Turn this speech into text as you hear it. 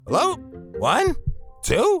Hello? 1,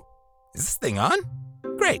 2? Is this thing on?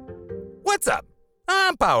 Great. What's up?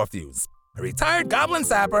 I'm Powerfuse, a retired goblin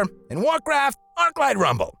sapper in Warcraft Arclight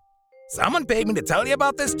Rumble. Someone paid me to tell you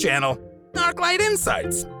about this channel, Arclight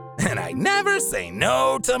Insights, and I never say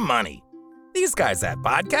no to money. These guys have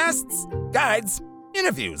podcasts, guides,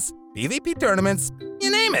 interviews, PvP tournaments, you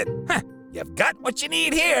name it. You've got what you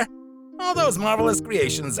need here. All those marvelous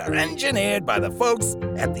creations are engineered by the folks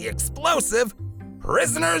at the explosive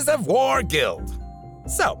Prisoners of War Guild.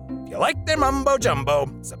 So, if you like their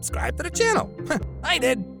mumbo-jumbo, subscribe to the channel. I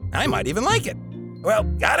did. I might even like it. Well,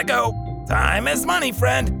 gotta go. Time is money,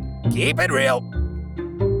 friend. Keep it real.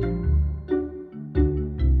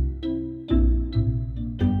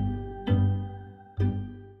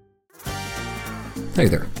 Hey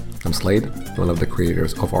there, I'm Slade, one of the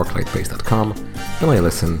creators of ArclightBase.com, and I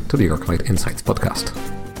listen to the Arclight Insights podcast.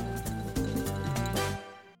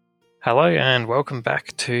 Hello and welcome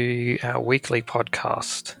back to our weekly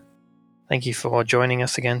podcast. Thank you for joining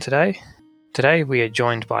us again today. Today we are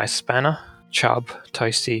joined by Spanner, Chubb,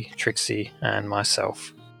 Toasty, Trixie, and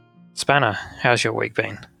myself. Spanner, how's your week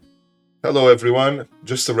been? Hello everyone,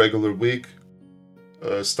 just a regular week.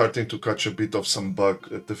 Starting to catch a bit of some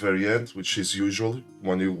bug at the very end, which is usual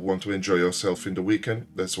when you want to enjoy yourself in the weekend.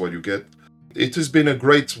 That's what you get. It has been a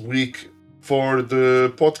great week for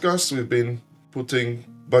the podcast. We've been putting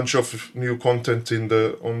a bunch of new content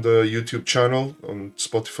on the YouTube channel, on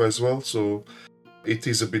Spotify as well. So it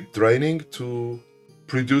is a bit draining to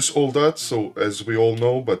produce all that. So as we all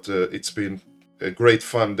know, but it's been a great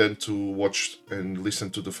fun then to watch and listen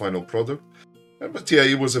to the final product. But yeah,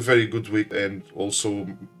 it was a very good week, and also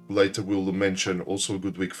later we'll mention also a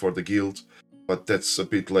good week for the guild, but that's a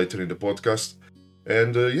bit later in the podcast.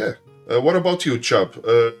 And what about you, Chubb?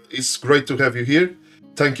 It's great to have you here.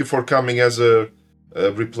 Thank you for coming as a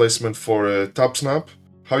replacement for Tapsnap.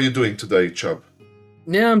 How are you doing today, Chubb?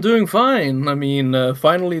 Yeah, I'm doing fine. I mean,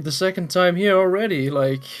 finally the second time here already,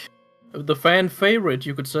 like the fan favorite,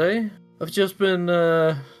 you could say. I've just been,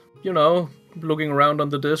 looking around on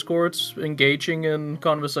the Discords, engaging in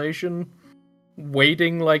conversation,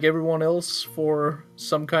 waiting like everyone else for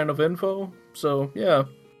some kind of info. So, yeah,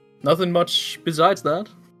 nothing much besides that.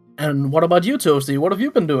 And what about you, Toasty? What have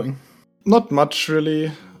you been doing? Not much,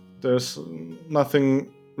 really. There's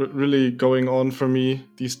nothing really going on for me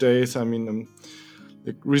these days. I mean, I'm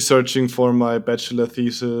researching for my bachelor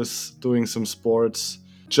thesis, doing some sports.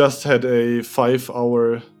 Just had a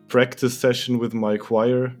 5-hour practice session with my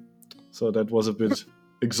choir. So that was a bit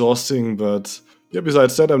exhausting, but yeah,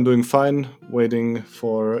 besides that, I'm doing fine, waiting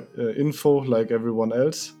for info like everyone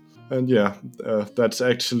else. And yeah, that's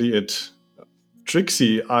actually it.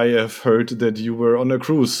 Trixie, I have heard that you were on a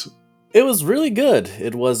cruise. It was really good.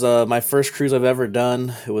 It was my first cruise I've ever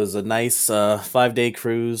done. It was a nice 5-day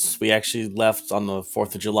cruise. We actually left on the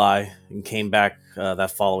 4th of July and came back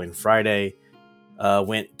that following Friday.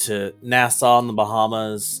 Went to Nassau in the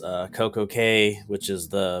Bahamas, Coco Cay, which is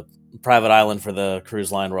the private island for the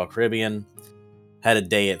cruise line Royal Caribbean. Had a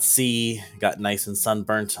day at sea, got nice and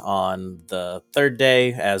sunburnt on the third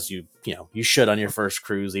day, as you should on your first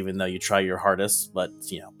cruise, even though you try your hardest, but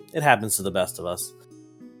it happens to the best of us.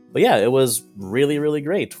 But yeah, it was really, really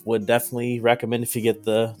great. Would definitely recommend if you get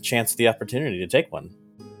the chance, the opportunity to take one.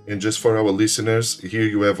 And just for our listeners, here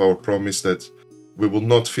you have our promise that we will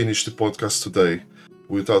not finish the podcast today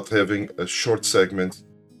without having a short segment,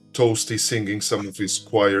 Toasty singing some of his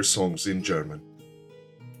choir songs in German.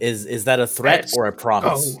 Is that a threat or a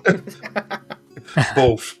promise?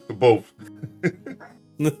 Oh. Both.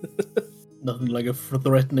 Nothing like a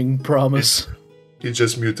threatening promise. He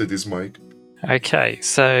just muted his mic. Okay,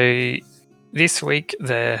 so this week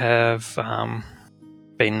there have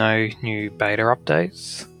been no new beta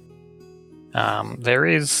updates. There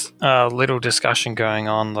is a little discussion going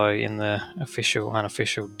on though in the official,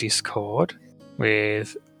 unofficial Discord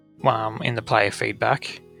with in the player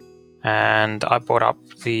feedback, and I brought up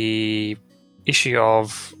the issue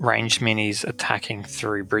of ranged minis attacking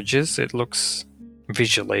through bridges. It looks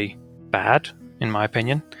visually bad, in my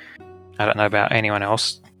opinion. I don't know about anyone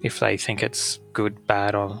else if they think it's good,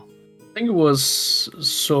 bad, or... I think it was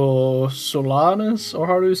Solanus, or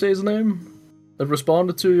how do you say his name? That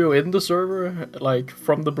responded to you in the server, like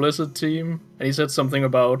from the Blizzard team. And he said something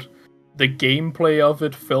about the gameplay of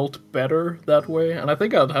it felt better that way. And I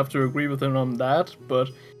think I'd have to agree with him on that. But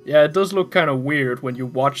yeah, it does look kind of weird when you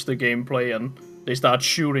watch the gameplay and they start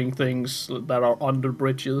shooting things that are under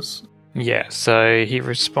bridges. Yeah, so he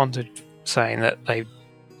responded saying that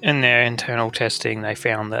in their internal testing, they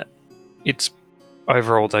found that it's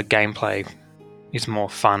overall the gameplay is more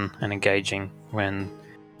fun and engaging when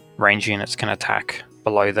range units can attack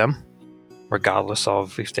below them, regardless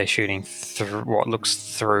of if they're shooting through what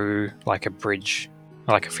looks through like a bridge,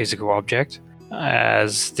 like a physical object.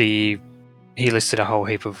 He listed a whole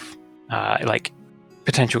heap of like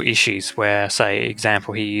potential issues where, say,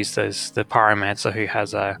 example, he used the Pyromancer who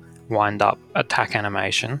has a wind-up attack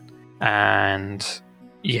animation, and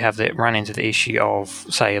you have that run into the issue of,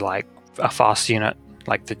 say, like a fast unit,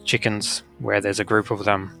 like the chickens, where there's a group of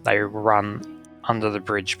them, they run under the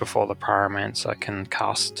bridge before the Pyromancer can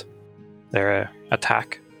cast their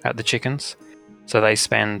attack at the chickens. So they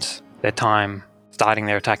spend their time starting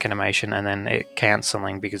their attack animation and then it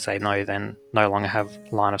cancelling because they know then no longer have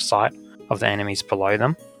line of sight of the enemies below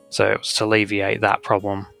them. So it was to alleviate that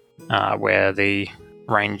problem where the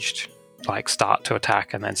ranged like start to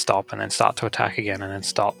attack and then stop and then start to attack again and then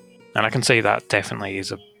stop. And I can see that definitely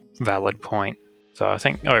is a valid point. So I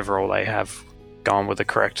think overall they have gone with the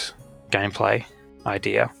correct gameplay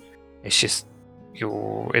idea. It's just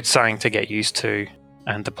it's something to get used to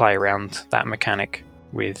and to play around that mechanic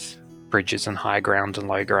with bridges and high ground and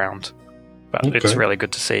low ground. But It's really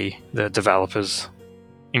good to see the developers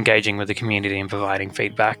engaging with the community and providing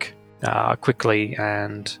feedback quickly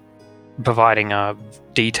and providing a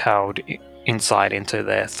detailed insight into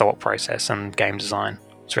their thought process and game design.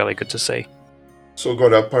 It's really good to see. So,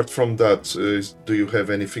 God, apart from that, do you have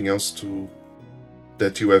anything else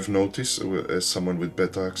that you have noticed as someone with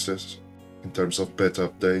beta access in terms of beta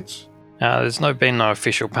updates? There's been no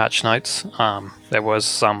official patch notes. There was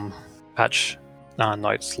some patch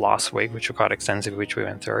notes last week, which were quite extensive, which we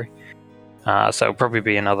went through. So it'll probably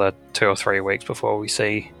be another 2 or 3 weeks before we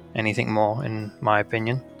see anything more, in my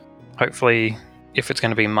opinion. Hopefully, if it's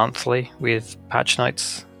going to be monthly with patch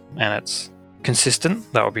notes and it's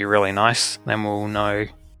consistent, that would be really nice. Then we'll know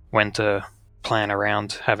when to plan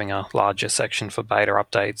around having a larger section for beta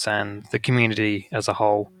updates, and the community as a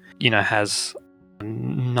whole, has a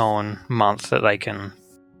known month that they can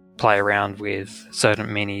play around with certain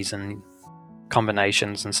minis and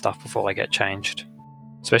combinations and stuff before they get changed,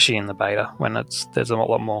 especially in the beta when there's a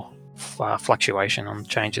lot more fluctuation on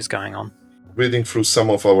changes going on. Reading through some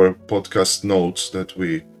of our podcast notes that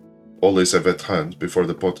we always have at hand before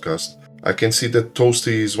the podcast, I can see that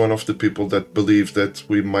Toasty is one of the people that believe that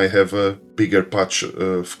we might have a bigger patch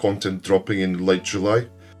of content dropping in late July.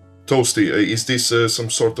 Toasty, is this some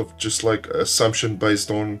sort of just like assumption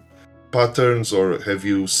based on patterns, or have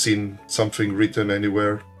you seen something written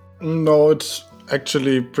anywhere? No, it's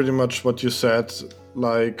actually pretty much what you said.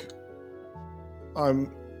 Like, I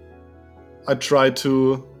try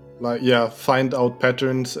to find out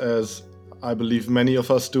patterns, as I believe many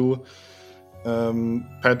of us do.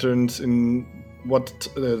 Patterns in what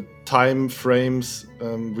time frames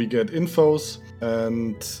we get infos,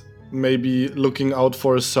 and maybe looking out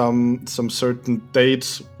for some certain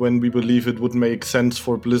dates when we believe it would make sense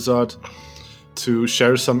for Blizzard to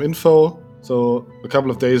share some info. So a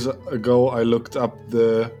couple of days ago, I looked up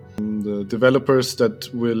the developers that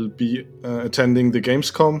will be attending the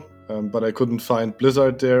Gamescom, but I couldn't find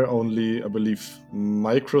Blizzard there, only I believe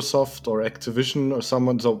Microsoft or Activision or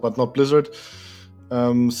someone, but not Blizzard.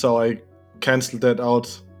 So I canceled that out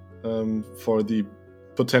for the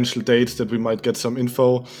potential dates that we might get some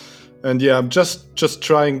info. And yeah, I'm just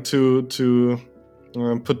trying to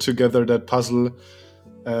put together that puzzle.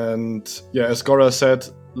 And yeah, as Gora said,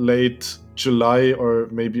 late July or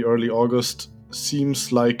maybe early August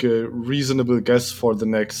seems like a reasonable guess for the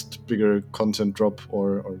next bigger content drop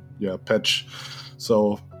or patch.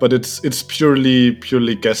 So, but it's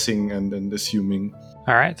purely guessing and assuming.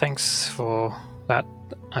 All right, thanks for that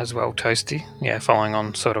as well, Toasty. Yeah, following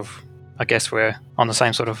on sort of, I guess we're on the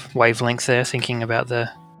same sort of wavelength there, thinking about the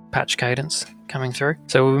patch cadence coming through.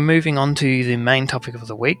 So we're moving on to the main topic of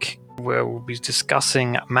the week, where we'll be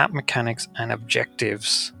discussing map mechanics and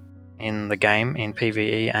objectives in the game in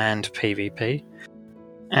PvE and PvP.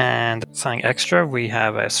 And something extra, we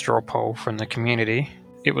have a straw poll from the community.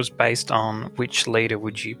 It was based on which leader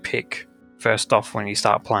would you pick first off when you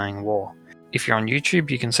start playing War. If you're on YouTube,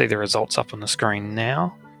 you can see the results up on the screen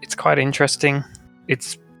now. It's quite interesting.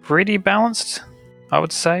 It's pretty balanced, I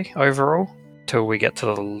would say, overall, till we get to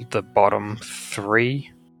the bottom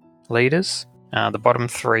 3 leaders. The bottom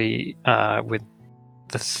 3, with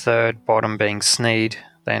the third bottom being Sneed,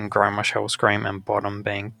 then Grommash Hellscream, and bottom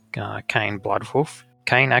being Kayn Bloodwolf.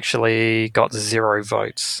 Kayn actually got 0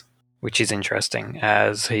 votes, which is interesting,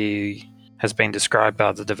 as he has been described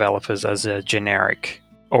by the developers as a generic,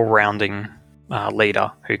 all-rounding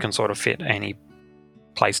leader who can sort of fit any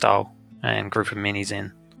playstyle and group of minis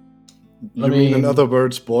in. You mean, in other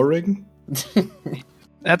words, boring?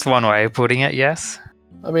 That's one way of putting it, yes.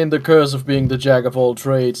 I mean, the curse of being the jack of all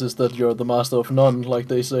trades is that you're the master of none, like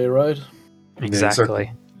they say, right?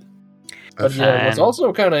 Exactly. But yeah, what's And-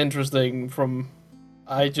 also kind of interesting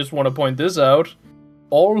I just want to point this out.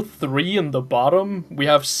 All three in the bottom, we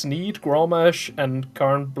have Sneed, Grommash, and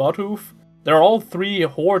Karn Bloodhoof. They're all 3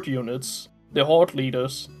 Horde units, the Horde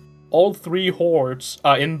leaders. All 3 Hordes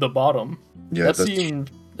are in the bottom. Yeah,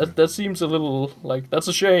 That seems a little like that's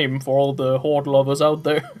a shame for all the Horde lovers out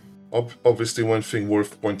there. Obviously, one thing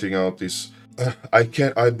worth pointing out is I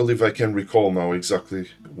believe I can recall now exactly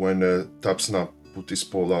when Tapsnap put this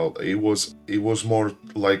poll out. It was more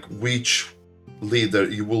like which leader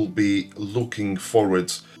you will be looking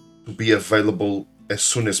forward to be available as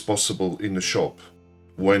soon as possible in the shop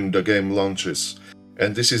when the game launches.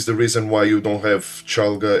 And this is the reason why you don't have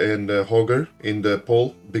Chalga and Hogger in the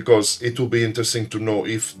poll, because it will be interesting to know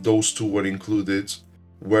if those two were included,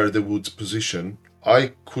 where they would position.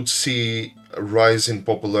 I could see a rise in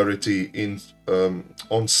popularity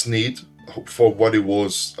on Sneed for what it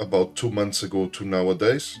was about 2 months ago to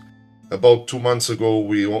nowadays. About 2 months ago,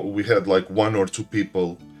 we had like 1 or 2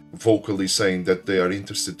 people vocally saying that they are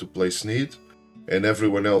interested to play Sneed, and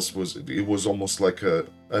everyone else was almost like a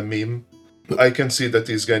meme. I can see that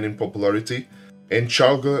he's gaining popularity, and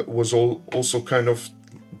Chalga was also kind of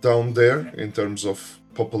down there in terms of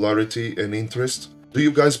popularity and interest. Do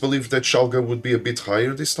you guys believe that Chalga would be a bit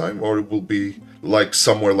higher this time, or it will be like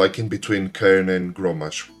somewhere like in between Cairn and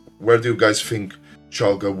Grommash? Where do you guys think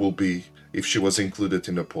Chalga will be if she was included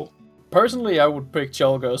in the poll? Personally, I would pick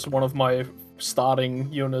Chalga as one of my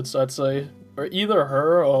starting units, I'd say. Or either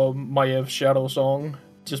her or Maiev Shadow Song,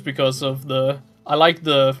 just because of I like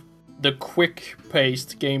the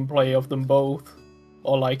quick-paced gameplay of them both.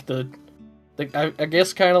 Or like I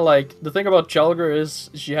guess kind of like the thing about Chalga is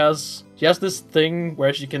she has this thing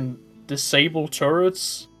where she can disable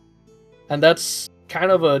turrets, and that's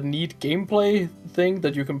kind of a neat gameplay thing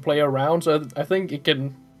that you can play around. So I think it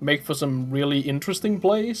can make for some really interesting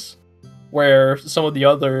plays, where some of the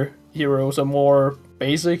other heroes are more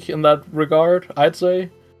basic in that regard, I'd say.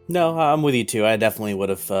 No, I'm with you too. I definitely would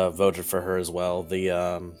have voted for her as well.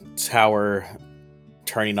 The tower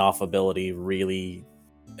turning off ability really,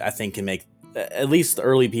 I think, can make at least the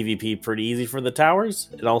early PvP pretty easy for the towers.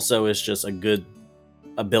 It also is just a good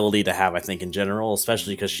ability to have, I think, in general,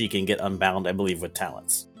 especially because she can get unbound, I believe, with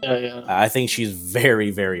talents. Yeah. I think she's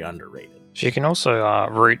very, very underrated. She can also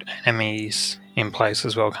root enemies in place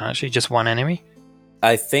as well, can't she? Just one enemy?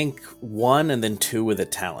 I think 1 and then 2 with a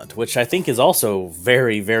talent, which I think is also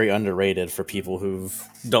very, very underrated for people who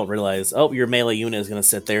don't realize, oh, your melee unit is going to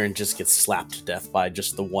sit there and just get slapped to death by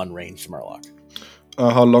just the one ranged Murloc.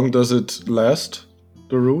 How long does it last,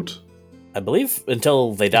 the root? I believe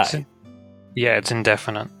until they die. It's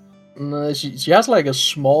indefinite. No, she has like a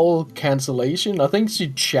small cancellation. I think she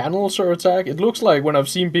channels her attack. It looks like when I've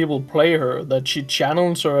seen people play her that she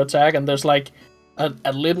channels her attack, and there's like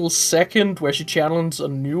a little second where she channels a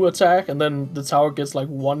new attack, and then the tower gets like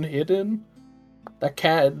 1 hit in.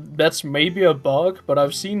 That's maybe a bug, but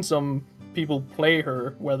I've seen some people play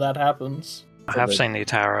her where that happens. I have seen the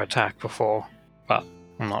tower attack before, but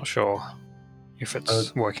I'm not sure if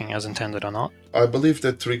it's working as intended or not. I believe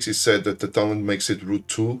that Trixie said that the talent makes it root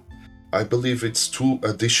 2. I believe it's 2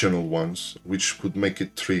 additional ones, which could make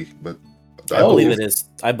it 3, but I believe it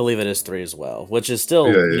is 3 as well, which is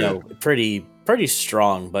still pretty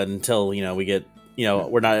strong. But until we get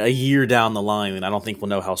we're not a year down the line, and I don't think we'll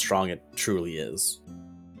know how strong it truly is.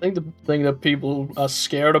 I think the thing that people are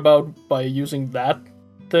scared about by using that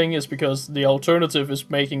thing is because the alternative is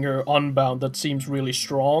making her unbound. That seems really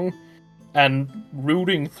strong, and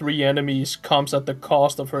rooting 3 enemies comes at the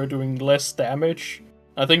cost of her doing less damage.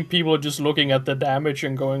 I think people are just looking at the damage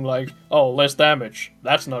and going like, oh, less damage.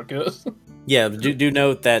 That's not good. Yeah, do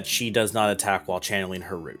note that she does not attack while channeling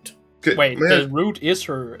her root. Wait, the root is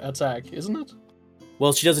her attack, isn't it?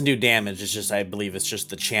 Well, she doesn't do damage. It's just, I believe it's just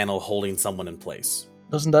the channel holding someone in place.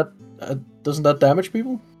 Doesn't that damage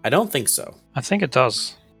people? I don't think so. I think it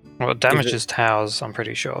does. Well, it damages towers, I'm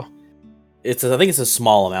pretty sure. I think it's a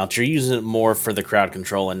small amount. You're using it more for the crowd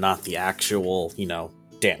control and not the actual,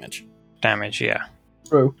 damage. Damage, yeah.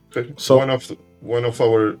 True. Okay. So- one of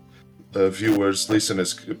our viewers,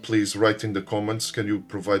 listeners, please write in the comments. Can you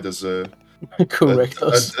provide us a Correct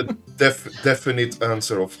us. definite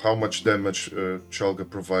answer of how much damage Chalga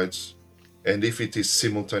provides, and if it is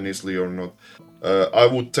simultaneously or not? I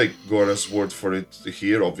would take Gora's word for it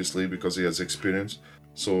here, obviously, because he has experience.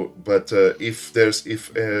 So, but if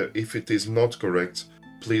it is not correct,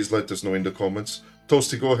 please let us know in the comments.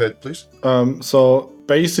 Toasty, go ahead, please. So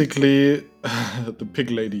basically, the pig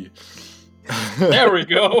lady. There we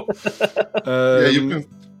go. Yeah, you Um, can.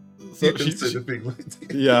 so You can she- say she- the big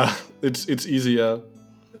lady. yeah, it's easier.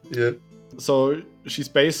 Yeah. So she's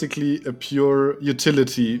basically a pure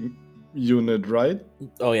utility unit, right?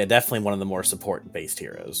 Oh yeah, definitely one of the more support-based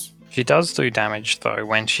heroes. She does do damage though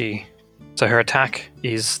when she. So her attack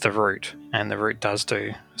is the root, and the root does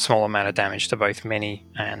do a small amount of damage to both mini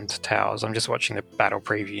and towers. I'm just watching the battle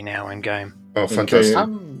preview now in game. Oh, Okay. fantastic.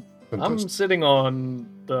 I'm Fantastic. sitting on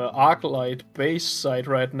the Arclight base site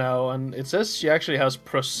right now, and it says she actually has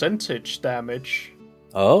percentage damage.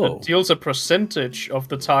 Oh, It deals a percentage of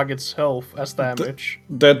the target's health as damage.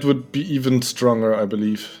 That would be even stronger, I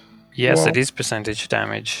believe. Yes, Wow. it is percentage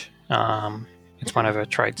damage. It's one of her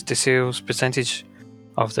traits. Deals percentage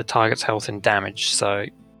of the target's health and damage. So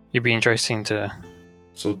it'd be interesting to.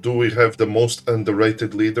 So, do we have the most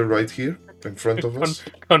underrated leader right here in front of us?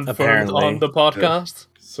 Confirmed Apparently. on the podcast.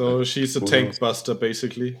 So she's a Cool. tank buster,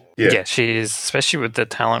 basically. Yeah. She is, especially with the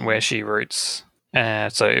talent where she roots.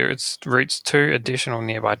 So it's roots 2 additional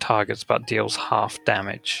nearby targets, but deals half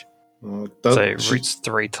damage. Does So it she- roots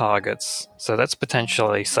 3 targets. So that's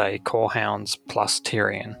potentially, say, Core Hounds plus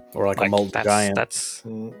Tyrion. or like a molten that's, giant. That's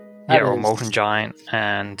Mm, That or is- Molten Giant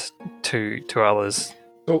and two others.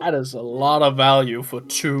 That is a lot of value for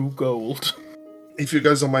 2 gold. If you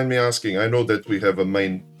guys don't mind me asking, I know that we have a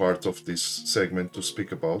main part of this segment to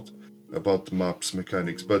speak about the maps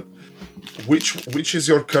mechanics, but which is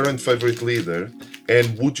your current favorite leader,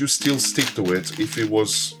 and would you still stick to it if it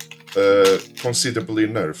was considerably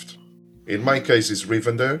nerfed? In my case, it's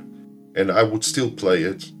Rivendell, and I would still play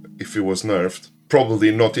it if it was nerfed.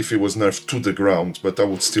 Probably not if it was nerfed to the ground, but I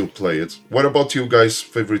would still play it. What about you guys'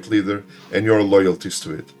 favorite leader and your loyalties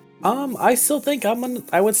to it? I still think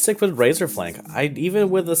I would stick with Razorflank. Even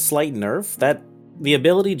with a slight nerf, that the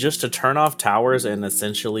ability just to turn off towers and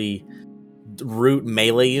essentially root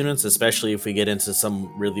melee units, especially if we get into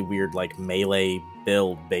some really weird like melee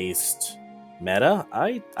build based meta,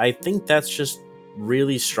 I think that's just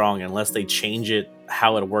really strong. Unless they change it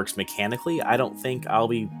how it works mechanically, I don't think I'll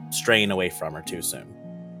be straying away from her too soon.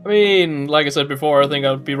 I mean, like I said before, I think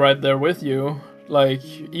I'd be right there with you. Like,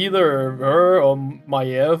 either her or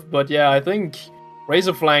Maiev, but yeah, I think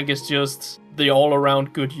Razorflank is just the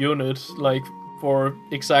all-around good unit, like, for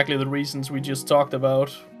exactly the reasons we just talked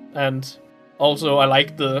about. And also, I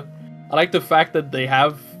like the fact that they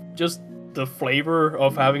have just the flavor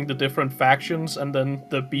of having the different factions and then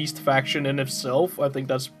the Beast faction in itself. I think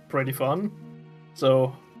that's pretty fun.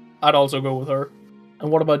 So, I'd also go with her.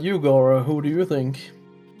 And what about you, Gora? Who do you think?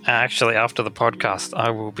 Actually, after the podcast, I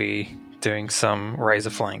will be doing some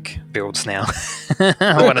Razorflank builds now.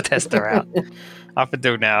 I want to test her out. Up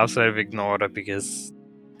until now, I've sort of ignored her because,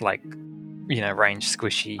 like, range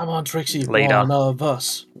squishy. Come on, Trixie. Leader. One of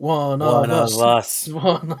us. One One of of us. us.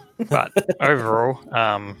 One. But overall,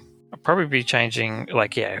 I'll probably be changing.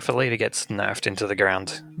 Like, yeah, if a leader gets nerfed into the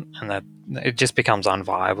ground and that it just becomes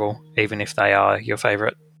unviable, even if they are your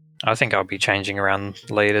favorite, I think I'll be changing around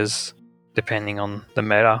leaders depending on the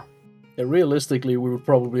meta. Yeah, realistically, we would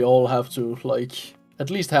probably all have to, at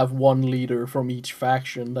least have one leader from each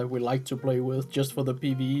faction that we like to play with, just for the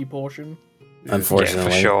PvE portion. Unfortunately.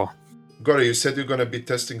 Yeah, for sure. Gora, you said you're going to be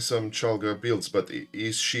testing some Chalga builds, but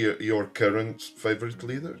is she your current favorite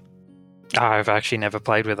leader? I've actually never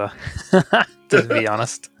played with her, to be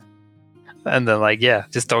honest. And then,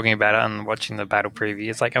 just talking about it and watching the battle preview,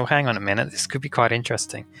 it's like, oh, hang on a minute, this could be quite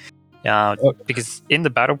interesting. Because in the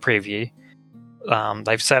battle preview,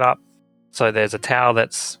 they've set up, so there's a tower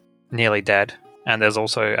that's nearly dead, and there's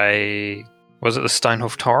also the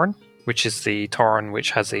Stonehoof Tauren, which is the Tauren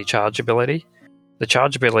which has the charge ability. The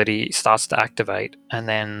charge ability starts to activate, and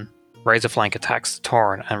then Razorflank attacks the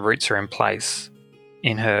Tauren and roots her in place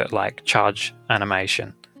in her charge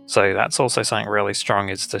animation. So that's also something really strong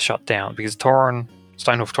is to shut down, because Stonehoof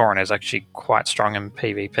Tauren is actually quite strong in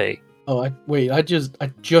PvP. Oh, I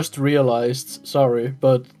just realized, sorry,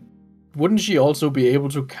 but wouldn't she also be able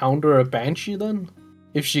to counter a Banshee then?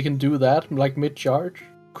 If she can do that, mid-charge?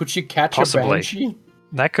 Could she catch Possibly. a Banshee?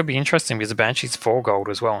 That could be interesting because the Banshee's 4 gold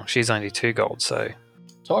as well. She's only 2 gold, so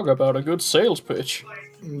Talk about a good sales pitch.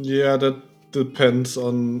 Yeah, that depends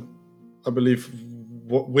on, I believe,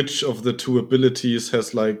 which of the two abilities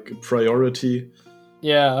has priority.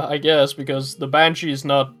 Yeah, I guess, because the Banshee is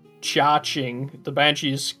not charging. The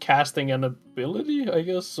Banshee is casting an ability, I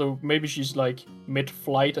guess. So maybe she's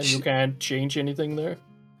mid-flight and you can't change anything there.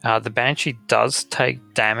 the Banshee does take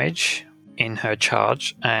damage in her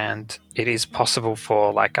charge, and it is possible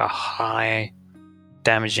for a high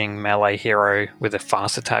damaging melee hero with a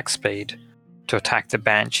fast attack speed to attack the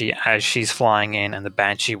Banshee as she's flying in, and the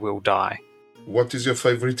Banshee will die. What is your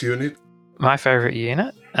favorite unit? My favorite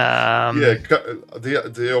unit. Your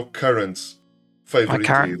current favorite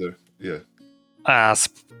leader. Yeah.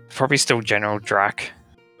 Probably still General Drac.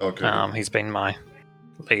 Okay. He's been my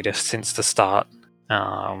leader since the start.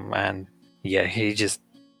 And yeah, he just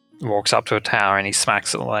walks up to a tower and he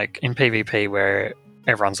smacks it like in PvP where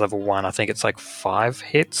everyone's level 1. I think it's like 5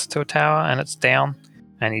 hits to a tower and it's down.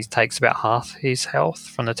 And he takes about half his health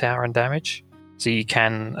from the tower and damage. So you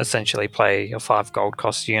can essentially play a 5 gold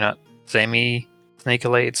cost unit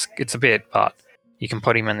semi-sneakily. It's a bit, but you can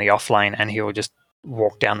put him in the off lane and he'll just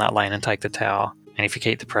walk down that lane and take the tower. And if you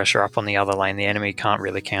keep the pressure up on the other lane, the enemy can't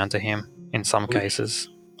really counter him in some cases.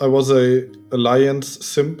 I was a Alliance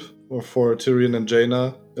simp for Tyrion and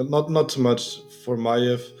Jaina. Not too much for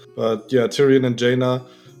Maiev, but yeah, Tyrion and Jaina.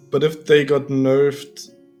 But if they got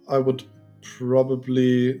nerfed, I would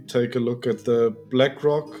probably take a look at the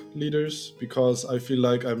Blackrock leaders, because I feel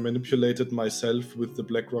like I manipulated myself with the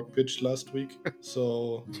Blackrock pitch last week.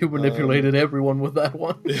 So You manipulated everyone with that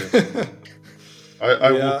one.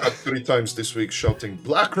 I woke up 3 times this week shouting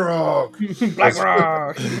Blackrock!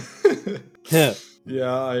 Blackrock!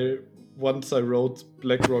 Yeah, once I wrote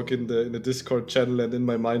Blackrock in the Discord channel, and in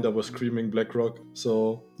my mind I was screaming Blackrock.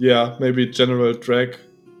 So yeah, maybe General Drag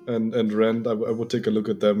and Rand, I would take a look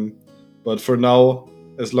at them. But for now,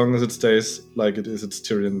 as long as it stays like it is, it's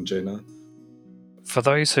Tyrion and Jaina. For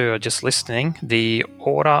those who are just listening, the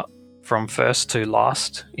order from first to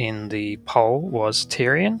last in the poll was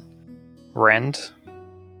Tyrion, Rand,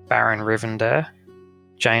 Baron Rivendare,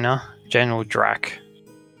 Jaina, General Drac,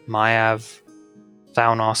 Maiev,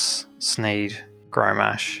 Thalnos, Sneed,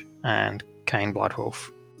 Gromash, and Kane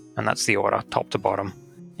Bloodwolf. And that's the order, top to bottom,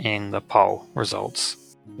 in the poll results.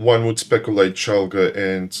 One would speculate Chalga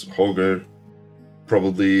and Hogger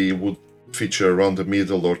probably would feature around the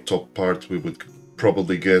middle or top part. We would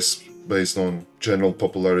probably guess based on general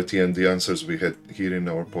popularity and the answers we had here in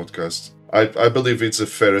our podcast. I believe it's a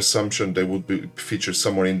fair assumption they would be featured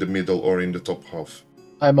somewhere in the middle or in the top half.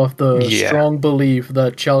 I'm of the strong belief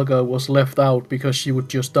that Chalga was left out because she would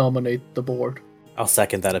just dominate the board. I'll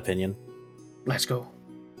second that opinion. Let's go.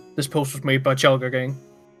 This post was made by Chalga gang.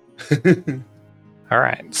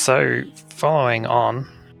 Alright, so following on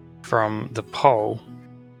from the poll,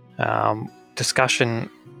 discussion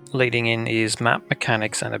leading in is map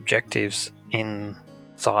mechanics and objectives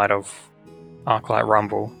inside of Arclight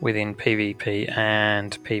Rumble within PvP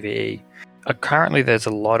and PvE. Currently there's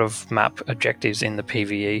a lot of map objectives in the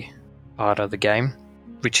PvE part of the game,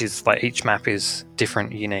 which is like each map is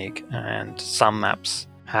different, unique, and some maps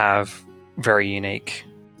have very unique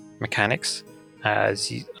mechanics, as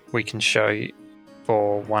we can show you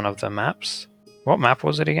for one of the maps. What map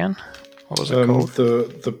was it again? What was it called?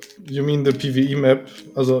 You mean the PvE map?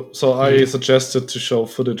 So I suggested to show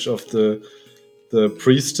footage of the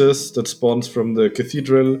priestess that spawns from the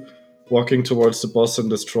cathedral, walking towards the boss and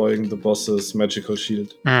destroying the boss's magical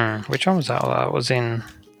shield. Which one was that? That was in...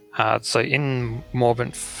 so in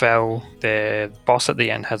Morbent Fell, the boss at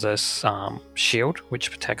the end has a shield,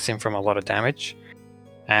 which protects him from a lot of damage.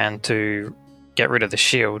 And to get rid of the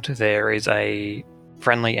shield, there is a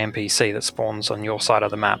friendly NPC that spawns on your side of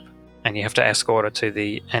the map. And you have to escort her to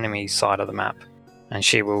the enemy side of the map. And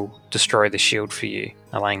she will destroy the shield for you,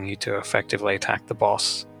 allowing you to effectively attack the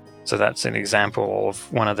boss. So that's an example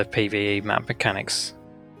of one of the PvE map mechanics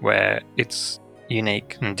where it's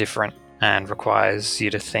unique and different and requires you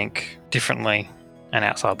to think differently and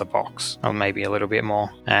outside the box, or maybe a little bit more.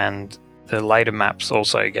 And the later maps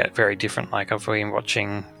also get very different. Like I've been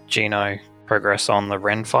watching Gino progress on the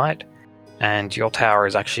Ren fight, and your tower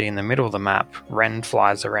is actually in the middle of the map. Ren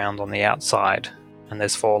flies around on the outside, and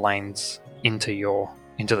there's 4 lanes into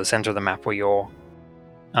the center of the map where your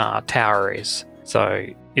tower is. So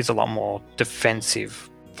it's a lot more defensive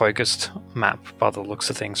focused map by the looks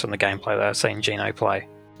of things from the gameplay that I've seen Gino play.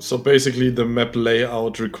 So basically the map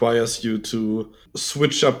layout requires you to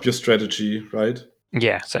switch up your strategy, right?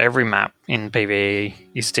 Yeah, so every map in PvE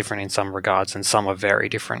is different in some regards, and some are very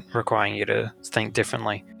different, requiring you to think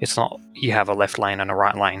differently. It's not you have a left lane and a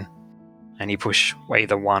right lane, and you push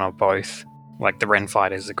either one or both. Like the Ren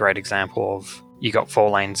fight is a great example of you got 4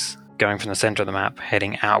 lanes going from the center of the map,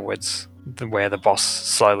 heading outwards, where the boss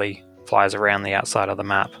slowly flies around the outside of the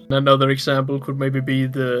map. Another example could maybe be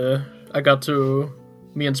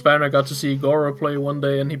me and Spanner got to see Goro play one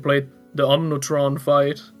day, and he played the Omnotron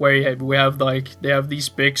fight, where they have these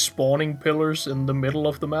big spawning pillars in the middle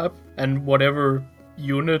of the map, and whatever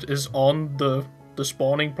unit is on the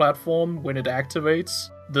spawning platform, when it activates,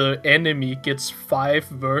 the enemy gets 5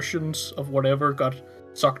 versions of whatever got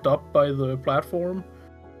sucked up by the platform.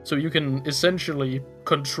 So you can essentially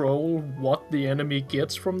control what the enemy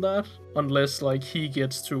gets from that, unless like he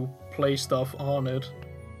gets to play stuff on it.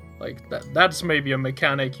 Like that's maybe a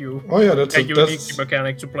mechanic That's a unique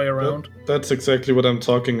mechanic to play around. That's exactly what I'm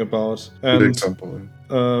talking about. Good And example.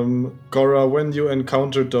 Gora, when you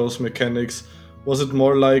encountered those mechanics, was it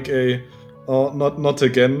more like a not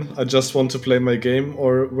again, I just want to play my game,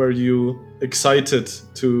 or were you excited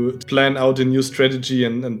to plan out a new strategy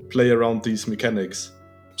and play around these mechanics?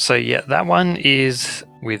 So yeah, that one is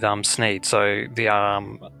with Sneed. So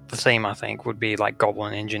the theme, I think, would be like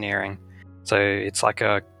Goblin Engineering. So it's like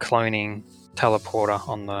a cloning teleporter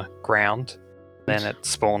on the ground. Then it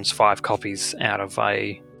spawns 5 copies out of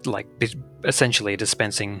essentially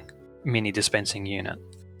a mini dispensing unit.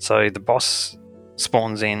 So the boss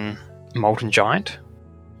spawns in Molten Giant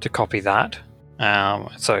to copy that.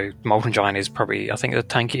 So Molten Giant is probably, I think,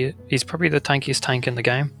 he's probably the tankiest tank in the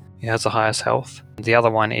game. He has the highest health. The other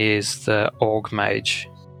one is the Org Mage.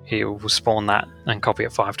 He will spawn that and copy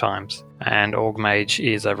it 5 times. And Org Mage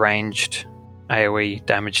is a ranged AoE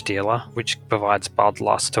damage dealer, which provides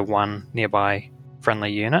bloodlust to one nearby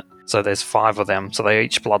friendly unit. So there's 5 of them, so they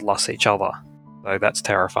each bloodlust each other. So that's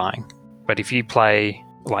terrifying. But if you play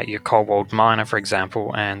like your Cobalt Miner, for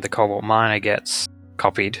example, and the Cobalt Miner gets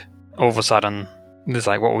copied, all of a sudden there's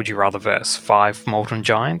like, what would you rather verse? 5 Molten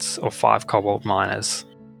Giants or 5 Cobalt Miners?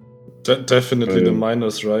 Definitely the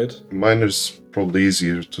miners, right? Miners probably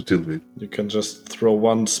easier to deal with. You can just throw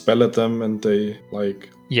one spell at them and they die.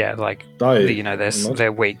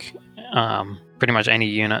 They're weak. Pretty much any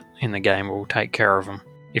unit in the game will take care of them,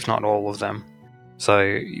 if not all of them.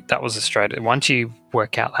 So that was a strategy. Once you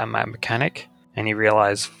work out that mechanic and you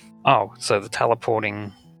realize, so the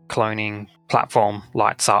teleporting cloning platform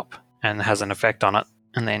lights up and has an effect on it,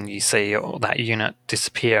 and then you see that unit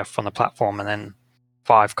disappear from the platform, and then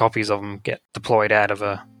 5 copies of them get deployed out of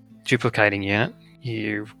a duplicating unit,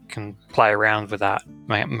 you can play around with that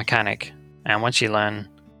mechanic. And once you learn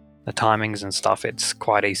the timings and stuff, it's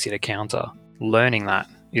quite easy to counter. Learning that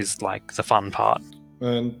is like the fun part.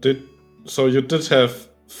 And you did have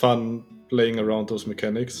fun playing around those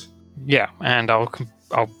mechanics? Yeah, and I'll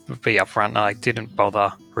be upfront. I didn't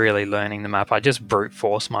bother really learning the map. I just brute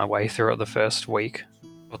forced my way through it the first week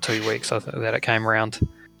or 2 weeks that it came around.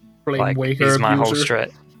 My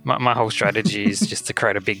whole strategy is just to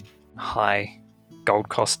create a big high gold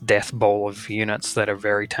cost death ball of units that are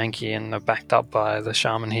very tanky and are backed up by the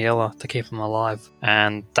shaman healer to keep them alive.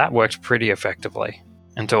 And that worked pretty effectively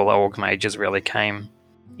until the Org Mages really came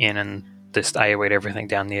in and just AoE'd everything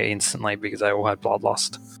down there instantly because they all had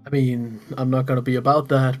bloodlust. I mean, I'm not gonna be about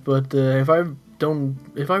that, but if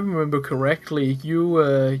I remember correctly,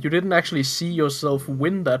 you didn't actually see yourself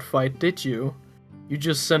win that fight, did you? You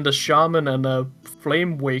just sent a shaman and a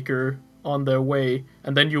flame waker on their way,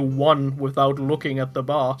 and then you won without looking at the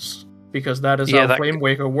boss, because that is how flame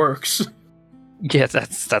waker works. Yeah,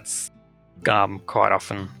 that's quite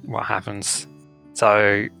often what happens.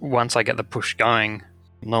 So once I get the push going,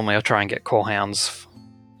 normally I'll try and get Core Hounds,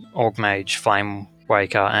 Org Mage, Flame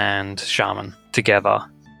Waker, and Shaman together.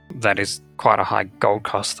 That is quite a high gold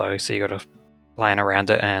cost though, so you got to plan around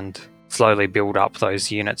it and slowly build up those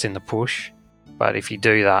units in the push. But if you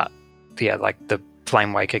do that, the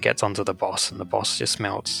Flame Waker gets onto the boss and the boss just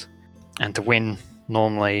melts. And to win,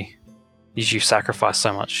 normally, is you sacrifice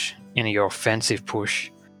so much in your offensive push,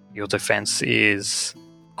 your defense is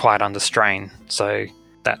quite under strain. So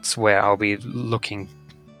that's where I'll be looking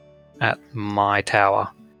at my tower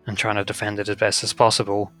and trying to defend it as best as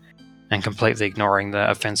possible and completely ignoring the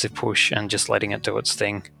offensive push and just letting it do its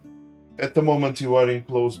thing. At the moment you are in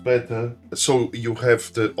closed beta, so you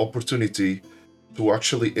have the opportunity to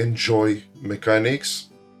actually enjoy mechanics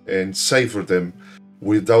and savor them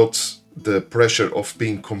without the pressure of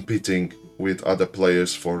being competing with other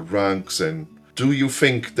players for ranks. And do you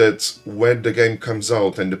think that when the game comes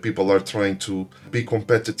out and the people are trying to be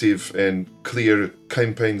competitive and clear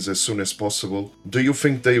campaigns as soon as possible, do you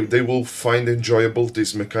think they will find enjoyable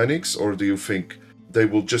these mechanics, or do you think they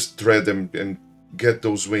will just dread them and get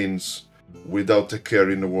those wins without a care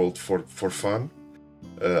in the world for fun?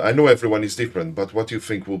 I know everyone is different, but what do you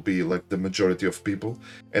think will be like the majority of people?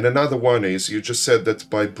 And another one is, you just said that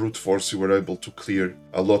by brute force you were able to clear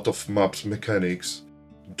a lot of maps mechanics.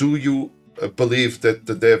 Do you believe that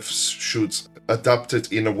the devs should adapt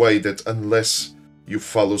it in a way that unless you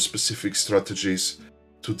follow specific strategies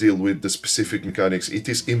to deal with the specific mechanics, it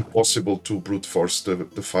is impossible to brute force the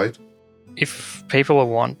fight? If people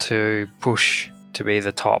want to push to be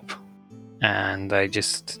the top, and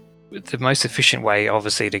the most efficient way,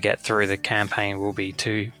 obviously, to get through the campaign will be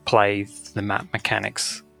to play the map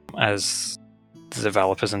mechanics as the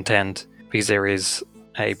developers intend, because there is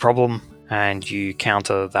a problem and you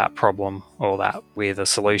counter that problem or that with a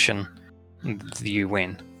solution, you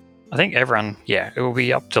win. I think everyone, it will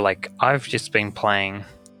be up to I've just been playing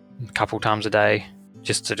a couple times a day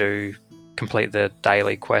just to complete the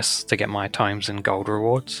daily quests to get my tomes and gold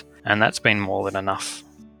rewards, and that's been more than enough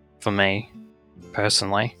for me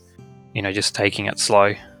personally. Just taking it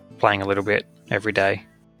slow, playing a little bit every day.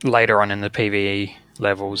 Later on in the PvE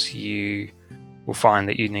levels, you will find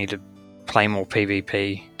that you need to play more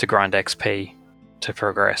PvP to grind XP to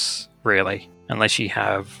progress, really, unless you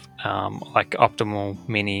have optimal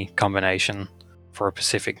mini combination for a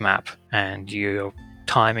specific map and you're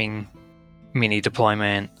timing mini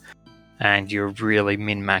deployment and you're really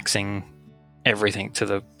min-maxing everything to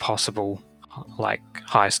the possible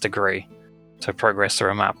highest degree to progress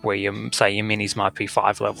through a map where your minis might be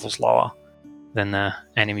 5 levels lower than the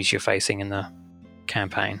enemies you're facing in the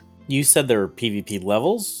campaign. You said there are PvP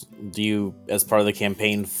levels. Do you, as part of the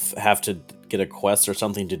campaign, have to get a quest or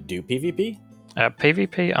something to do PvP?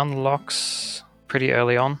 PvP unlocks pretty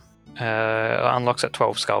early on. Unlocks at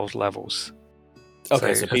 12 skulls levels.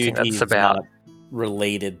 Okay, so PvP is not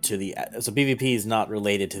related to the. So PvP is not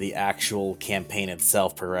related to the actual campaign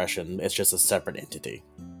itself progression. It's just a separate entity.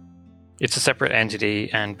 It's a separate entity,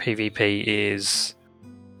 and PvP is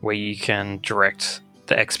where you can direct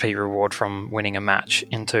the XP reward from winning a match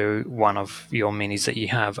into one of your minis that you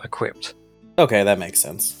have equipped. Okay, that makes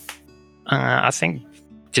sense. I think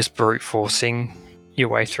just brute forcing your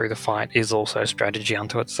way through the fight is also a strategy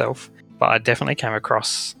unto itself, but I definitely came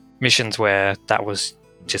across missions where that was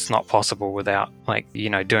just not possible without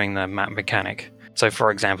doing the map mechanic. So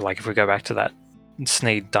for example, if we go back to that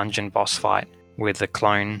Sneed dungeon boss fight with the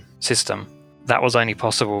clone system, that was only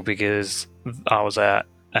possible because I was at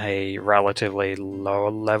a relatively lower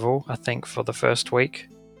level, I think, for the first week,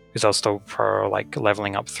 because I was still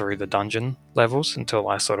leveling up through the dungeon levels until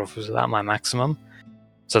I sort of was at my maximum.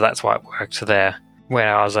 So that's why it worked there. When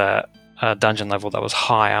I was at a dungeon level that was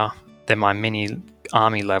higher than my mini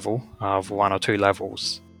army level of 1 or 2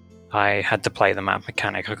 levels, I had to play the map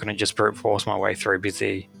mechanic. I couldn't just brute force my way through because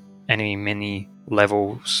the enemy mini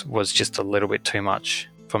levels was just a little bit too much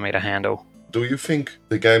for me to handle. Do you think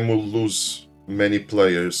the game will lose many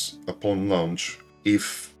players upon launch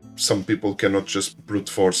if some people cannot just brute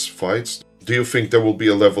force fights? Do you think there will be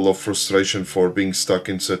a level of frustration for being stuck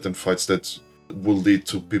in certain fights that will lead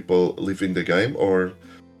to people leaving the game, or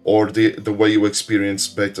the way you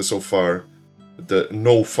experienced beta so far, the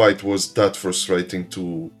no fight was that frustrating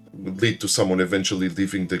to lead to someone eventually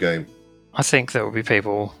leaving the game? I think there will be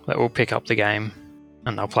people that will pick up the game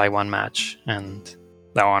and they'll play one match and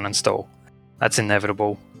they'll uninstall. That's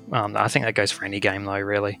inevitable. I think that goes for any game though,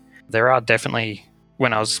 really. There are definitely,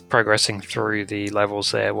 when I was progressing through the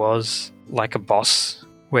levels, there was a boss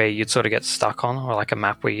where you'd sort of get stuck on, or a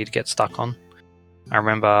map where you'd get stuck on. I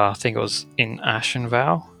remember, I think it was in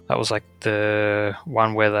Ashenvale. That was the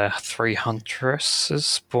one where the 3 huntresses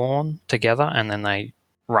spawn together and then they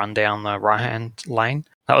run down the right-hand lane.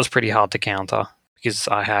 That was pretty hard to counter because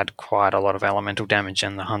I had quite a lot of elemental damage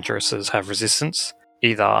and the huntresses have resistance.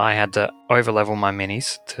 Either I had to overlevel my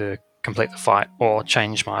minis to complete the fight or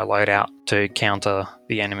change my loadout to counter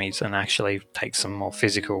the enemies and actually take some more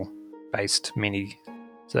physical-based minis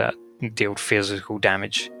that dealt physical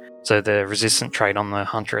damage. So the resistant trait on the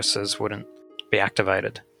huntresses wouldn't be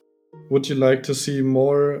activated. Would you like to see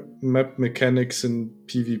more map mechanics in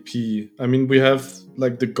PvP? I mean, we have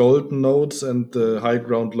the gold nodes and the high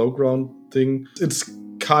ground, low ground thing. It's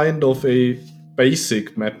kind of a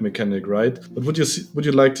basic map mechanic, right? But would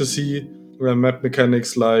you like to see map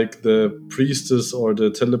mechanics like the priestess or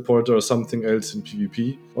the teleporter or something else in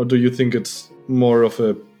PvP? Or do you think it's more of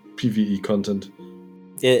a PvE content?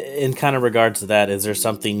 In kind of regards to that, is there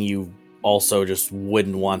something you also just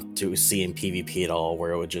wouldn't want to see in PvP at all,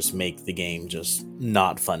 where it would just make the game just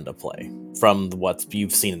not fun to play from what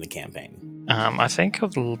you've seen in the campaign? I think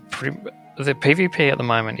the PvP at the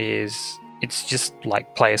moment it's just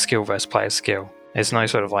player skill versus player skill. There's no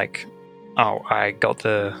sort of I got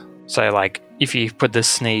the... So if you put the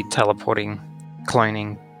Sneed teleporting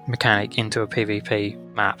cloning mechanic into a PvP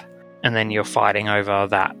map and then you're fighting over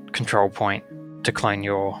that control point to clone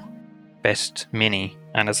your best mini,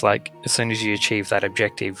 and it's as soon as you achieve that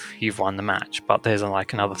objective, you've won the match, but there's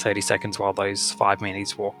another 30 seconds while those 5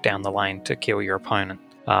 minis walk down the lane to kill your opponent.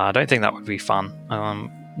 I don't think that would be fun.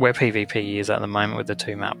 Where PvP is at the moment with the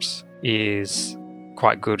 2 maps is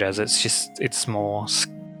quite good, as it's more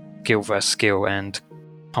skill versus skill and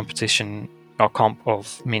competition or comp of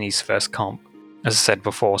minis versus comp. As I said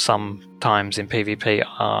before, sometimes in PvP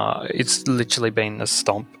it's literally been a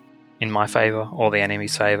stomp in my favor or the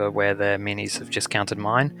enemy's favor where their minis have just countered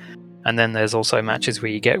mine. And then there's also matches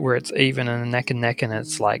where you get where it's even and neck and neck, and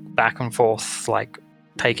it's like back and forth, like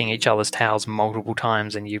taking each other's towers multiple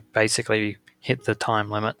times, and you basically hit the time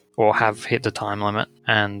limit or have hit the time limit,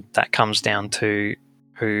 and that comes down to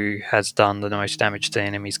who has done the most damage to the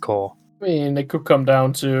enemy's core. I mean, it could come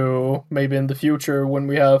down to maybe in the future when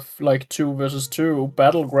we have like 2 versus 2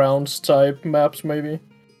 battlegrounds type maps, maybe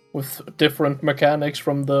with different mechanics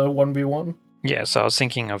from the 1v1. Yeah, so I was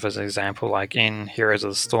thinking of as an example, like in Heroes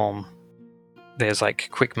of the Storm, there's like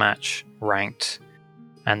quick match, ranked,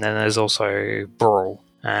 and then there's also Brawl.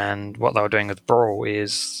 And what they were doing with Brawl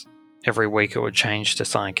is every week it would change to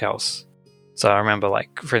something else. So I remember,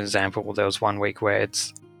 like, for example, there was one week where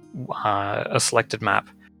it's a selected map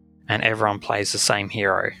and everyone plays the same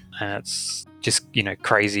hero, and it's just,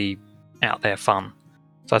 crazy out there fun.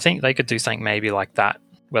 So I think they could do something maybe like that,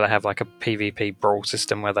 where they have like a PvP brawl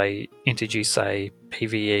system where they introduce a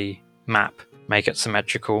PvE map, make it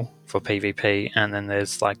symmetrical for PvP, and then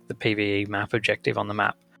there's like the PvE map objective on the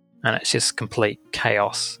map, and it's just complete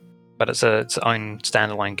chaos. But it's its own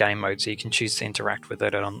standalone game mode, so you can choose to interact with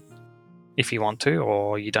it if you want to,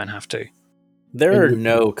 or you don't have to. There are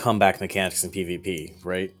no comeback mechanics in PvP,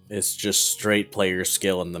 right? It's just straight player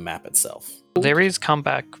skill in the map itself. There is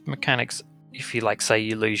comeback mechanics if you, like, say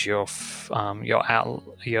you lose your small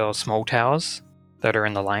towers that are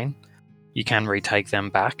in the lane, you can retake them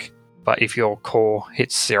back. But if your core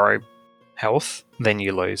hits 0 health, then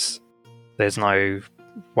you lose. There's no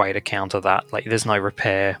way to counter that. Like, there's no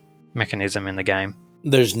repair mechanism in the game.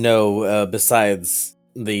 There's no, besides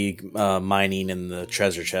the mining and the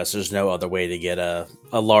treasure chest, there's no other way to get a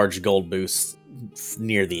large gold boost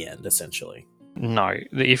near the end, essentially. No.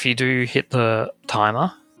 If you do hit the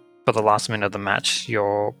timer for the last minute of the match,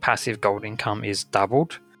 your passive gold income is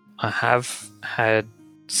doubled. I have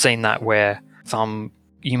seen that where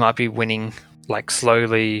you might be winning, like,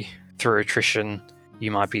 slowly through attrition.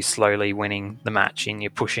 You might be slowly winning the match and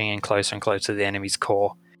you're pushing in closer and closer to the enemy's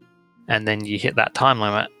core. And then you hit that time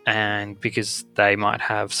limit, and because they might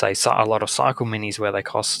have, say, a lot of cycle minis where they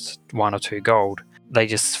cost 1 or 2 gold, they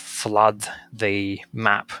just flood the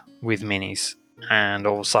map with minis. And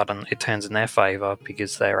all of a sudden it turns in their favor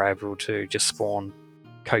because they're able to just spawn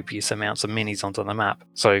copious amounts of minis onto the map.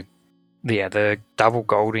 So yeah, the double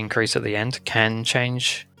gold increase at the end can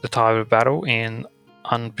change the tide of battle in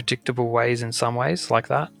unpredictable ways in some ways like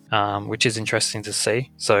that, which is interesting to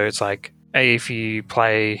see. So it's like, if you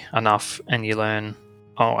play enough and you learn,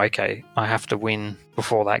 oh, okay, I have to win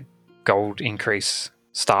before that gold increase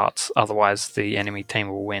starts, otherwise the enemy team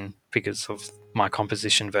will win because of my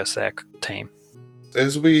composition versus their team.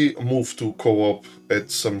 As we move to co-op at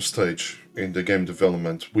some stage in the game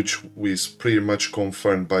development, which is pretty much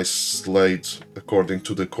confirmed by Slade according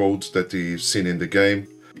to the code that he's seen in the game,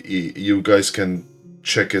 you guys can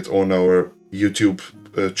check it on our YouTube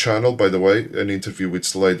channel, by the way, an interview with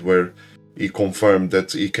Slade where he confirmed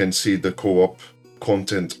that he can see the co-op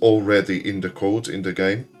content already in the code in the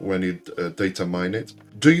game when he data mine it.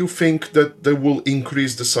 Do you think that they will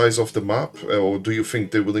increase the size of the map, or do you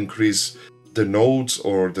think they will increase the nodes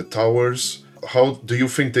or the towers? How do you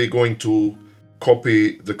think they're going to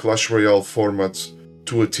copy the Clash Royale format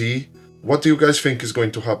to a T? What do you guys think is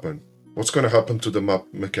going to happen? What's going to happen to the map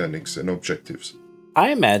mechanics and objectives?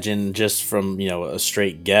 I imagine, just from, a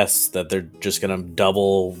straight guess, that they're just going to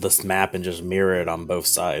double this map and just mirror it on both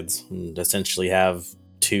sides and essentially have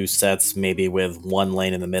 2 sets, maybe with 1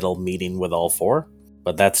 lane in the middle meeting with all 4.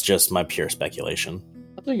 But that's just my pure speculation.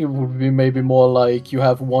 I think it would be maybe more like you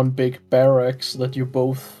have one big barracks that you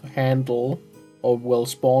both handle or will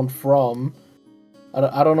spawn from.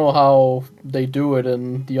 I don't know how they do it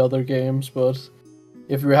in the other games, but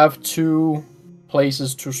if you have 2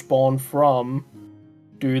 places to spawn from,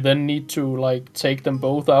 do you then need to, like, take them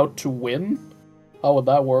both out to win? How would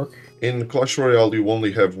that work? In Clash Royale, you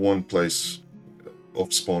only have 1 place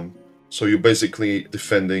of spawn. So you're basically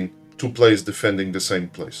defending 2 players defending the same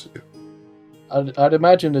place. Yeah. I'd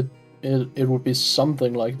imagine it would be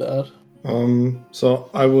something like that.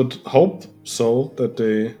 So I would hope so that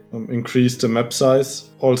they increase the map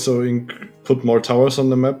size, also put more towers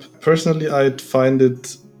on the map. Personally, I'd find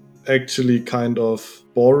it actually kind of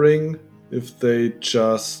boring if they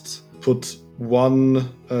just put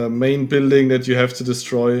 1 main building that you have to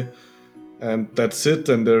destroy, and that's it,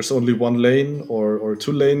 and there's only 1 lane or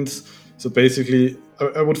 2 lanes. So basically,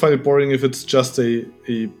 I would find it boring if it's just a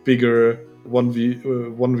bigger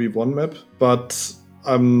 1v1 map, but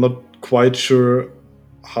I'm not quite sure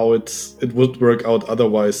how it would work out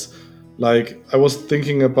otherwise. Like, I was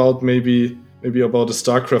thinking about maybe about a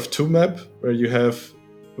StarCraft 2 map where you have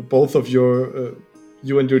both of you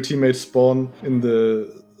and your teammates spawn in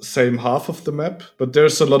the same half of the map, but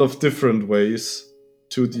there's a lot of different ways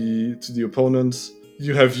to the opponents.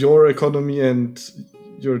 You have your economy and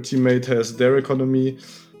your teammate has their economy.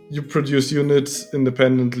 You produce units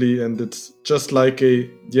independently, and it's just like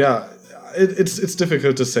it's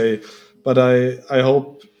difficult to say, but I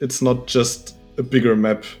hope it's not just a bigger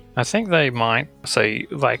map. I think they might. So,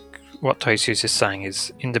 like what Tosius is saying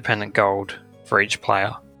is independent gold for each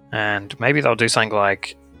player, and maybe they'll do something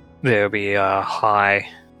like there'll be a high,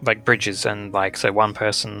 like bridges, and like so one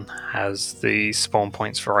person has the spawn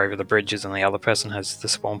points for over the bridges, and the other person has the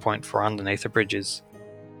spawn point for underneath the bridges,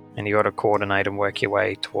 and you got to coordinate and work your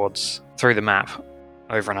way through the map,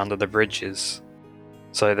 over and under the bridges.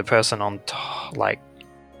 So the person on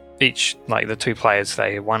each, like the two players,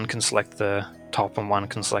 one can select the top and one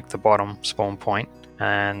can select the bottom spawn point,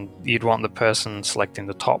 and you'd want the person selecting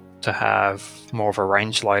the top to have more of a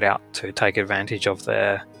range loadout to take advantage of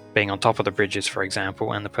their being on top of the bridges, for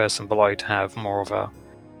example, and the person below to have more of a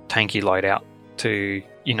tanky loadout to,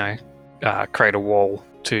 create a wall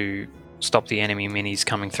to stop the enemy minis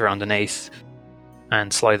coming through underneath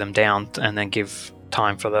and slow them down, and then give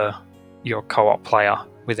time for your co-op player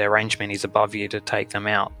with their range minis above you to take them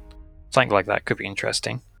out. Something like that could be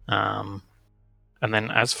interesting. And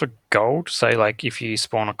then as for gold, say like if you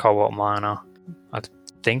spawn a co-op miner, I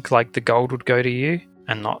think like the gold would go to you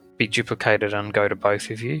and not be duplicated and go to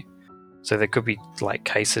both of you. So there could be like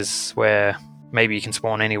cases where maybe you can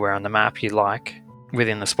spawn anywhere on the map you like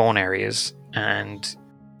within the spawn areas, and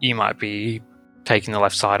you might be taking the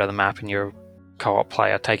left side of the map and your co-op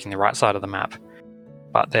player taking the right side of the map,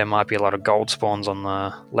 but there might be a lot of gold spawns on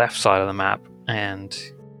the left side of the map, and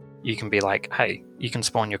you can be like, hey, you can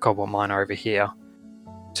spawn your cobalt miner over here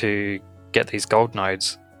to get these gold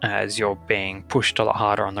nodes, as you're being pushed a lot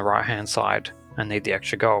harder on the right hand side and need the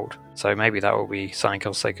extra gold. So maybe that will be something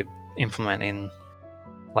else they could implement in,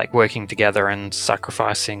 like working together and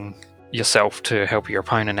sacrificing yourself to help your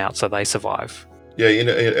opponent out so they survive. Yeah,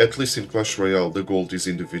 at least in Clash Royale, the gold is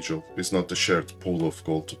individual. It's not a shared pool of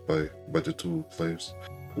gold by the two players.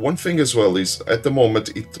 One thing as well is, at the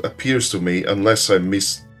moment, it appears to me, unless I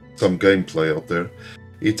miss some gameplay out there,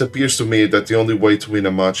 it appears to me that the only way to win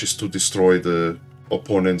a match is to destroy the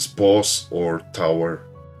opponent's boss or tower,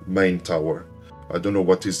 main tower. I don't know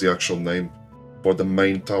what is the actual name for the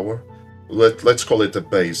main tower. Let's call it a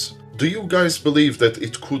base. Do you guys believe that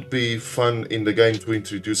it could be fun in the game to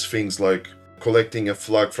introduce things like collecting a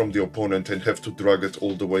flag from the opponent and have to drag it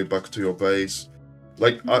all the way back to your base?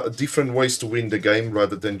 Like different ways to win the game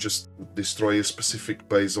rather than just destroy a specific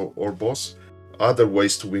base or boss? Other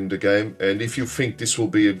ways to win the game, and if you think this will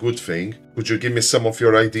be a good thing, could you give me some of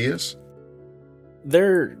your ideas?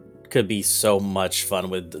 There could be so much fun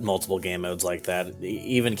with multiple game modes like that.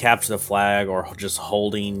 Even capture the flag or just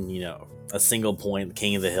holding, a single point,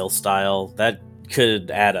 King of the Hill style. That could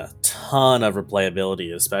add a ton of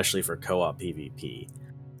replayability, especially for co-op PvP.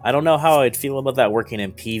 I don't know how I'd feel about that working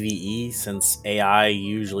in PvE, since AI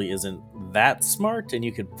usually isn't that smart, and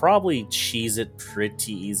you could probably cheese it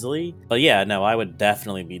pretty easily. But yeah, no, I would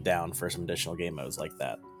definitely be down for some additional game modes like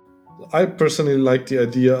that. I personally like the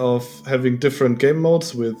idea of having different game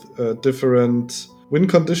modes with different win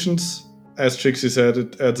conditions. As Trixie said,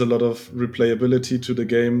 it adds a lot of replayability to the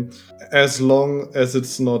game, as long as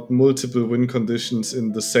it's not multiple win conditions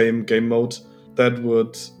in the same game mode. That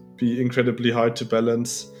would be incredibly hard to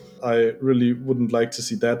balance. I really wouldn't like to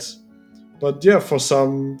see that. But yeah, for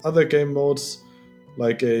some other game modes,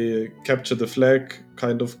 like a capture the flag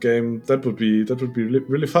kind of game, that would be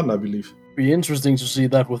really fun, I believe. Be interesting to see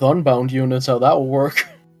that with unbound units, how that will work.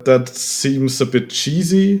 That seems a bit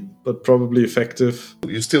cheesy, but probably effective.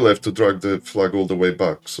 You still have to drag the flag all the way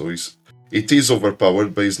back, so it is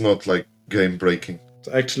overpowered, but it's not like game breaking.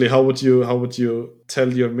 Actually, how would you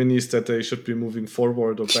tell your minis that they should be moving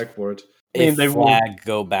forward or backward? If they flag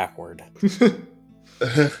go backward.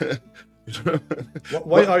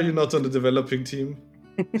 Why are you not on the developing team?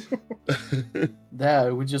 Yeah,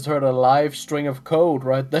 we just heard a live string of code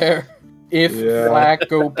right there. If flag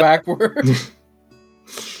go backward.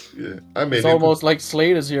 Yeah, I mean, it's almost like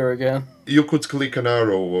Slade is here again. You could click an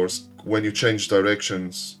arrow, or when you change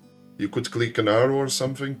directions, you could click an arrow or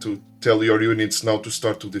something to tell your units now to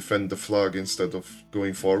start to defend the flag instead of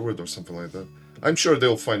going forward or something like that. I'm sure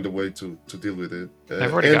they'll find a way to deal with it.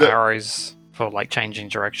 They've already got arrows for like changing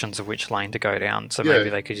directions of which lane to go down, so maybe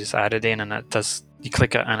they could just add it in, and it does. You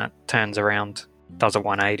click it and it turns around, does a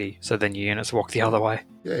 180, so then your units walk the other way.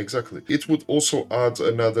 Yeah, exactly. It would also add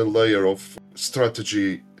another layer of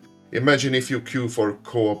strategy. Imagine if you queue for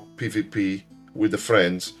co-op PvP with a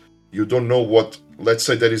friend, You don't know what, let's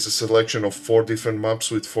say there is a selection of 4 different maps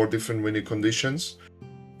with 4 different winning conditions.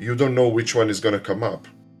 You don't know which one is going to come up.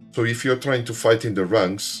 So if you're trying to fight in the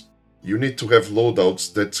ranks, you need to have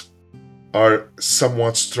loadouts that are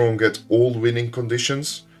somewhat strong at all winning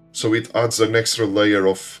conditions. So it adds an extra layer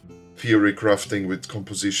of theory crafting with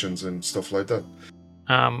compositions and stuff like that.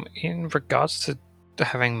 In regards to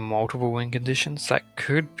having multiple win conditions, that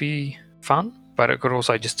could be fun, but it could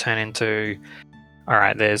also just turn into,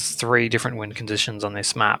 alright, there's 3 different win conditions on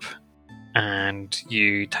this map, and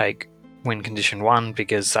you take win condition 1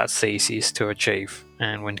 because that's the easiest to achieve,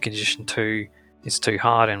 and win condition 2 is too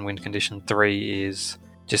hard, and win condition 3 is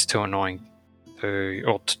just too annoying.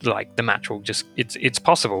 The match will just, it's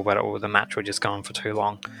possible, but the match will just go on for too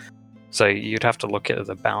long. So you'd have to look at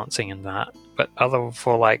the balancing in that. But other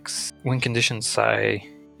for like win conditions, say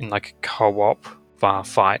in like a co-op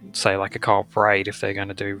fight, say like a co-op raid, if they're going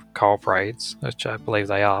to do co-op raids, which I believe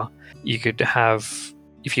they are, you could have,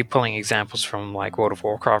 if you're pulling examples from like World of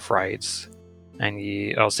Warcraft raids, and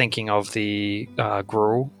I was thinking of the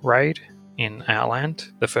Gruul raid in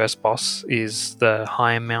Outland. The first boss is the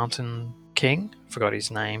High Mountain King, forgot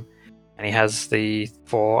his name, and he has the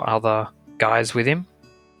 4 other guys with him,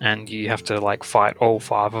 and you have to like fight all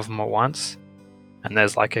 5 of them at once, and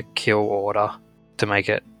there's like a kill order to make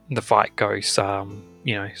it the fight goes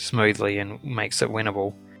smoothly and makes it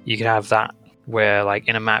winnable. You could have that where like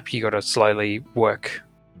in a map you got to slowly work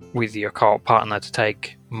with your co-op partner to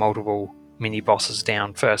take multiple mini bosses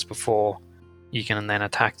down first before you can then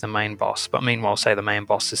attack the main boss. But meanwhile, say the main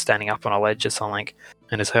boss is standing up on a ledge or something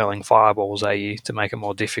and is hurling fireballs at you to make it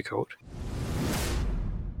more difficult.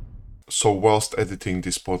 So whilst editing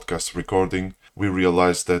this podcast recording, we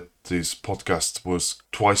realized that this podcast was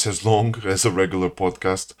twice as long as a regular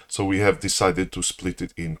podcast, so we have decided to split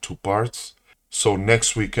it in 2 parts. So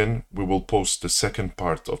next weekend we will post the second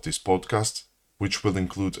part of this podcast, which will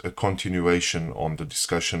include a continuation on the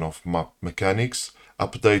discussion of map mechanics,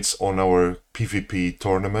 updates on our PvP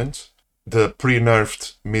tournament, the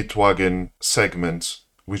pre-nerfed Midwagen segment,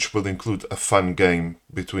 which will include a fun game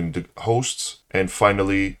between the hosts, and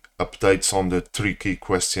finally updates on the tricky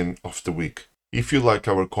question of the week. If you like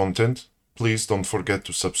our content, please don't forget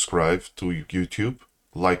to subscribe to YouTube,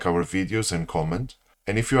 like our videos and comment.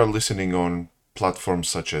 And if you are listening on platforms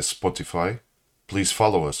such as Spotify, please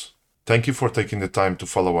follow us. Thank you for taking the time to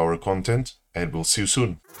follow our content, and we'll see you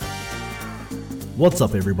soon. What's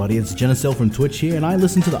up, everybody? It's Genicel from Twitch here, and I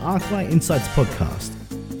listen to the Arclight Insights podcast.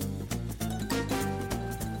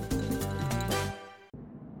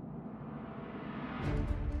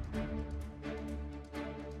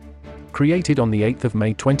 Created on the 8th of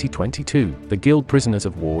May 2022, the Guild Prisoners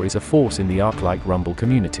of War is a force in the Arclight Rumble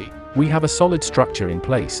community. We have a solid structure in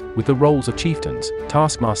place, with the roles of chieftains,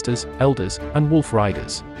 taskmasters, elders, and wolf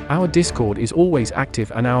riders. Our Discord is always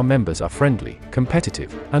active and our members are friendly,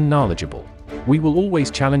 competitive, and knowledgeable. We will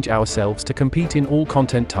always challenge ourselves to compete in all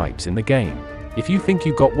content types in the game. If you think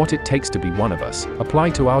you got what it takes to be one of us,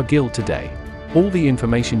 apply to our guild today. All the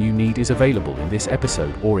information you need is available in this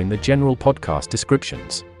episode or in the general podcast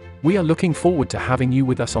descriptions. We are looking forward to having you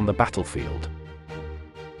with us on the battlefield.